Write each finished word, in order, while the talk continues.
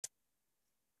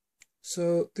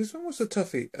So this one was a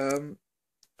toughie.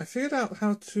 I figured out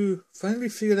how to, finally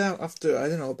figured out after, I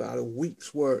don't know, about a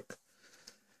week's work,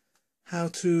 how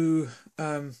to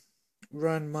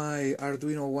run my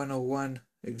Arduino 101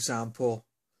 example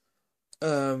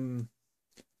on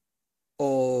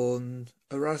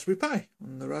a Raspberry Pi,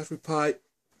 on the Raspberry Pi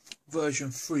version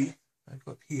 3 I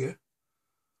got here,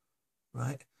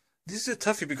 right? This is a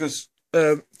toughie because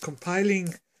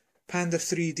compiling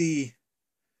Panda3D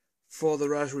for the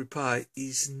Raspberry Pi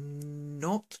is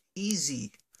not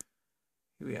easy.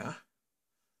 Here we are.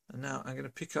 And now I'm going to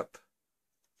pick up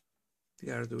the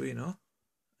Arduino,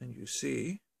 and you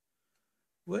see,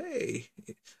 I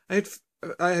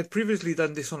had previously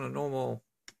done this on a normal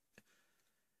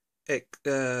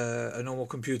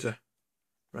computer,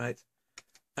 right?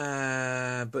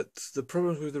 But the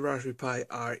problems with the Raspberry Pi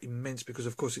are immense because,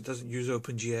 of course, it doesn't use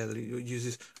OpenGL. It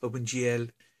uses OpenGL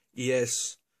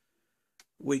ES,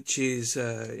 which is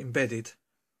embedded,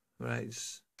 right?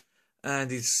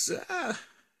 And it's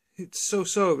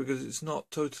so-so because it's not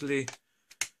totally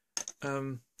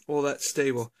all that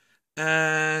stable.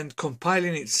 And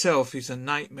compiling itself is a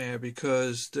nightmare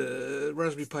because the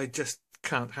Raspberry Pi just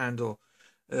can't handle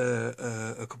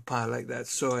a compile like that.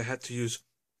 So I had to use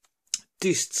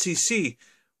distcc,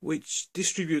 which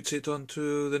distributes it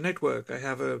onto the network. I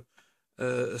have a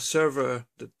server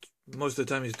that most of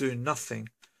the time is doing nothing.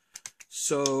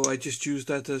 So I just use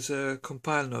that as a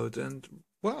compile node, and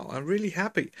wow, I'm really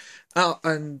happy.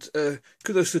 And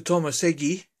kudos to Thomas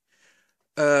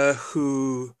Egenhofer,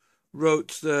 who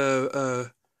wrote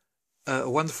a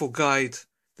wonderful guide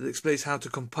that explains how to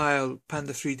compile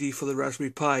Panda3D for the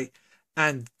Raspberry Pi,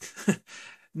 and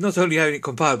not only having it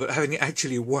compile, but having it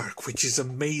actually work, which is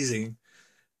amazing.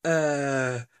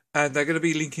 And I'm going to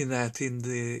be linking that in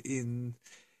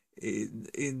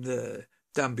the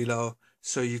down below,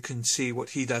 so you can see what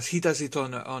he does. He does it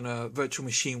on a virtual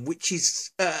machine, which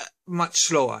is much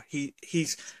slower.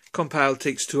 His compile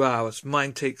takes 2 hours.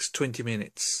 Mine takes 20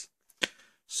 minutes.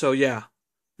 So yeah,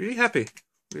 really happy.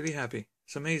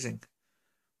 It's amazing.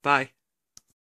 Bye.